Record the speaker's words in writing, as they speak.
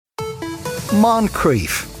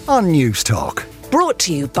Moncrief on News Talk. Brought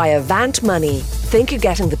to you by Avant Money. Think you're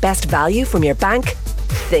getting the best value from your bank?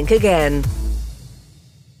 Think again.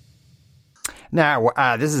 Now,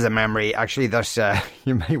 this is a memory, actually, that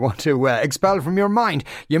you may want to expel from your mind.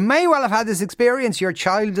 You may well have had this experience. Your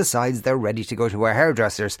child decides they're ready to go to a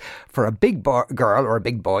hairdresser's for a big girl or a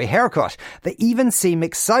big boy haircut. They even seem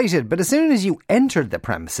excited, but as soon as you enter the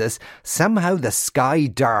premises, somehow the sky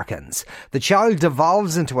darkens. The child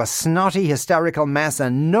devolves into a snotty, hysterical mess,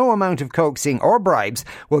 and no amount of coaxing or bribes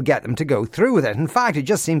will get them to go through with it. In fact, it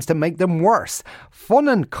just seems to make them worse. Fun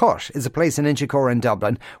and Cut is a place in Inchicore in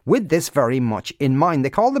Dublin with this very much in mind.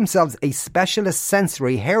 They call themselves a specialist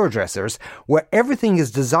sensory hairdressers, where everything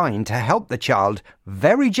is designed to help the child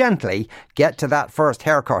very gently get to that first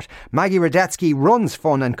haircut. Maggie Radetzky runs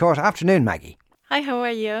Fun and Cut. Afternoon, Maggie. Hi, how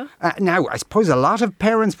are you? Now, I suppose a lot of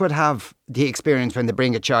parents would have the experience when they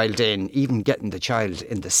bring a child in, even getting the child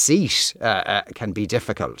in the seat can be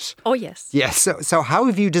difficult. Oh, yes. Yes. So how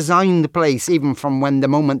have you designed the place, even from when the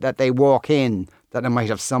moment that they walk in, that it might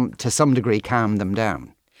have to some degree calm them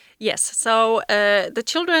down? Yes, so the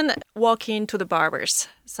children walk into the barbers.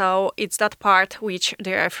 So it's that part which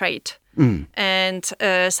they're afraid. And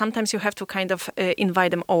sometimes you have to kind of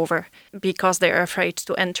invite them over because they're afraid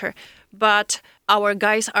to enter. But our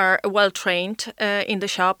guys are well trained in the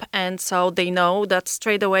shop, and so they know that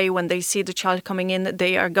straight away when they see the child coming in,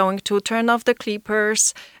 they are going to turn off the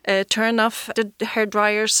clippers, turn off the hair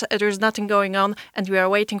dryers. There's nothing going on, and we are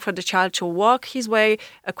waiting for the child to walk his way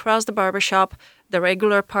across the barbershop, the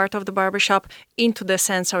regular part of the barbershop, into the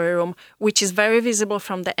sensory room, which is very visible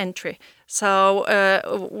from the entry. So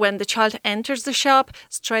when the child enters the shop,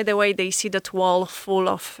 straight away they see that wall full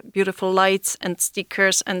of beautiful lights and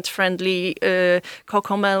stickers and friendly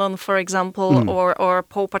Coco Melon, for example, or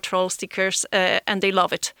Paw Patrol stickers, and they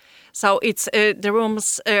love it. So it's the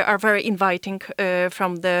rooms are very inviting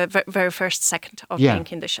from the very first second of being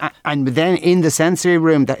in the shop. And then in the sensory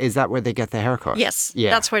room, is that where they get the haircut? Yes,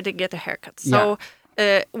 that's where they get the haircut. So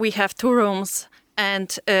we have two rooms,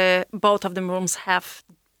 and both of the rooms have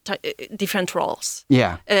different roles.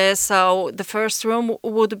 So the first room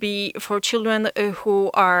would be for children who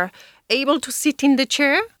are able to sit in the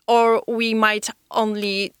chair, or we might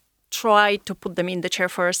only try to put them in the chair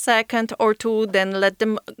for a second or two, then let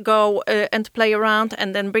them go and play around,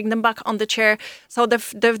 and then bring them back on the chair. So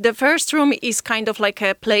the first room is kind of like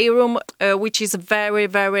a playroom, which is very,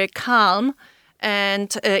 very calm.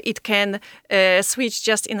 And it can switch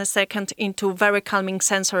just in a second into very calming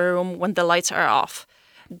sensory room when the lights are off.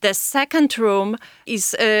 The second room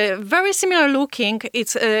is very similar looking.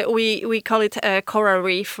 It's we call it a coral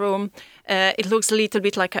reef room. It looks a little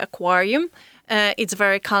bit like an aquarium. It's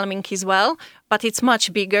very calming as well, but it's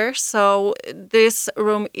much bigger. So this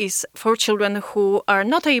room is for children who are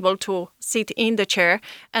not able to sit in the chair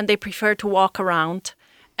and they prefer to walk around.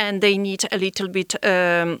 And they need a little bit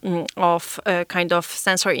of kind of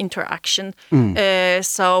sensory interaction.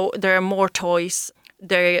 So there are more toys.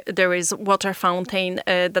 There is water fountain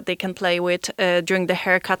that they can play with during the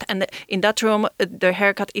haircut. And in that room, the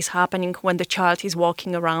haircut is happening when the child is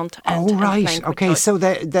walking around. And playing Okay. with So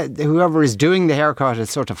whoever is doing the haircut is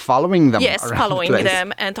sort of following them. Yes, following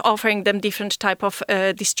them and offering them different type of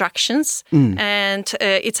distractions. And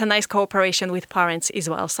it's a nice cooperation with parents as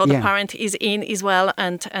well. So the parent is in as well,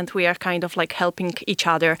 and we are kind of like helping each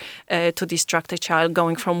other to distract the child,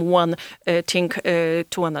 going from one thing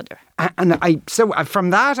to another. And from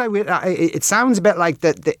that, it sounds a bit like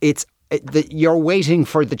that you're waiting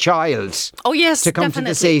for the child. Oh yes, to come definitely. to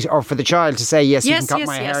the seat, or for the child to say yes, you can cut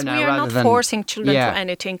my hair now. We are not forcing children to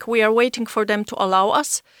anything. We are waiting for them to allow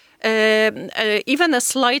us. Even a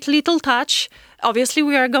slight little touch. Obviously,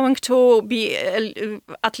 we are going to be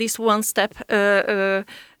at least one step, farther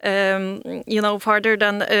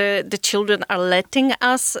than the children are letting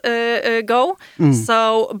us go.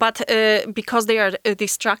 So, but because they are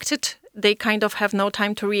distracted, they kind of have no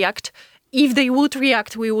time to react. If they would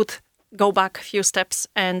react, we would go back a few steps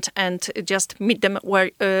and just meet them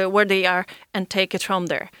where they are and take it from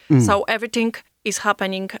there. So everything is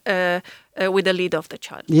happening with the lead of the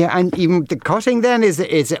child. Yeah, and even the cutting then, is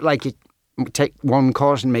it like you take one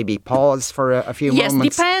cut and maybe pause for a few moments?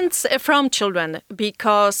 Yes, depends from children,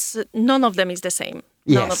 because none of them is the same.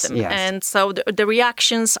 None of them. Yes. And so the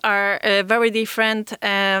reactions are very different.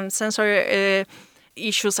 Sensory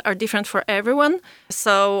issues are different for everyone.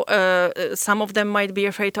 So some of them might be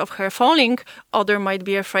afraid of hair falling. Other might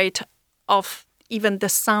be afraid of even the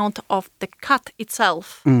sound of the cut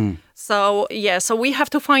itself. So we have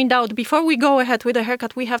to find out, before we go ahead with the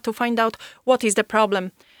haircut, we have to find out what is the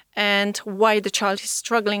problem. and why the child is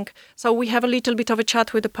struggling. So we have a little bit of a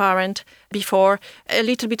chat with the parent before, a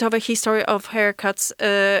little bit of a history of haircuts.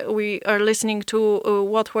 We are listening to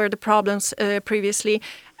what were the problems previously.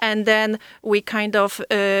 And then we kind of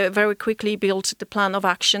very quickly build the plan of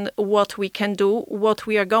action, what we can do, what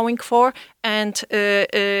we are going for, and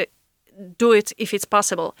do it if it's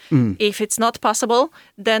possible. If it's not possible,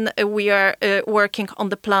 then we are working on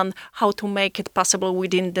the plan how to make it possible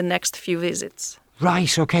within the next few visits.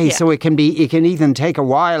 Right, okay, so it can even take a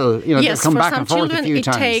while, yes, to come back and forth children, a few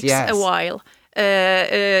times. Yes, for some children it takes a while.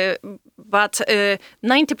 But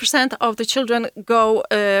 90% of the children go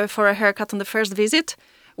for a haircut on the first visit,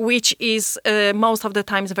 which is most of the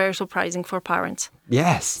times very surprising for parents.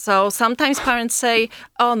 Yes. So sometimes parents say,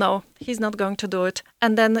 oh no, he's not going to do it.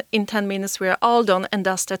 And then in 10 minutes we are all done and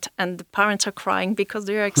dusted and the parents are crying because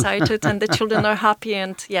they're excited and the children are happy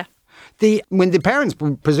and When the parents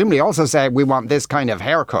presumably also say we want this kind of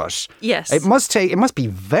haircut, yes, it must be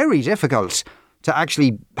very difficult to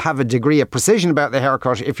actually have a degree of precision about the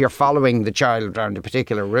haircut if you're following the child around a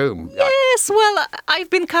particular room. Yes, well, I've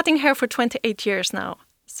been cutting hair for 28 years now.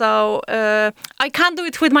 So I can't do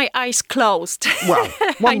it with my eyes closed. Well,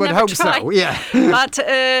 one would hope so, yeah. But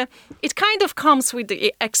it kind of comes with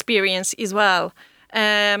the experience as well.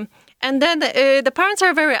 And then the parents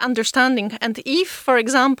are very understanding. And if, for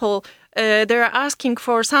example, they're asking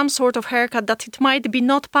for some sort of haircut that it might be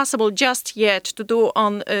not possible just yet to do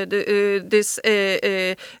on this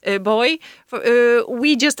boy,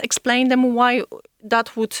 we just explain them why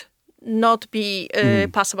that would not be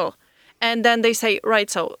possible. And then they say,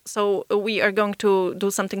 right, so we are going to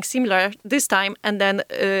do something similar this time and then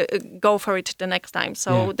go for it the next time.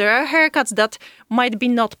 So there are haircuts that might be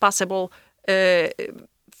not possible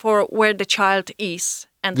for where the child is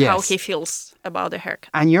and how he feels about the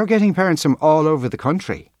haircut. And you're getting parents from all over the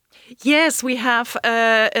country. Yes, we have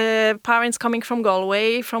parents coming from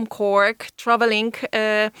Galway, from Cork, traveling.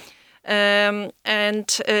 Yes,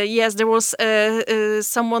 there was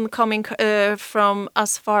someone coming from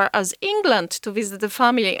as far as England to visit the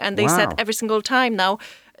family. And they said every single time now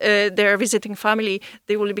they're visiting family,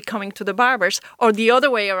 they will be coming to the barbers. Or the other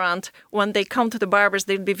way around, when they come to the barbers,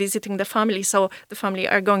 they'll be visiting the family. So the family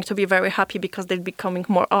are going to be very happy because they'll be coming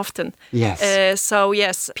more often. Yes. So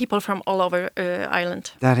yes, people from all over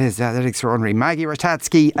Ireland. That is extraordinary. Maggie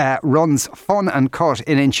Ratajski runs Fun and Cut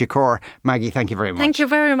in Inchicore. Maggie, thank you very much. Thank you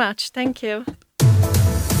very much. Thank you.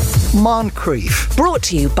 Moncrief. Brought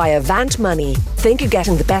to you by Avant Money. Think you're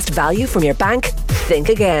getting the best value from your bank? Think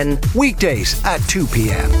again. Weekdays at 2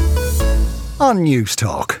 p.m. on News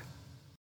Talk.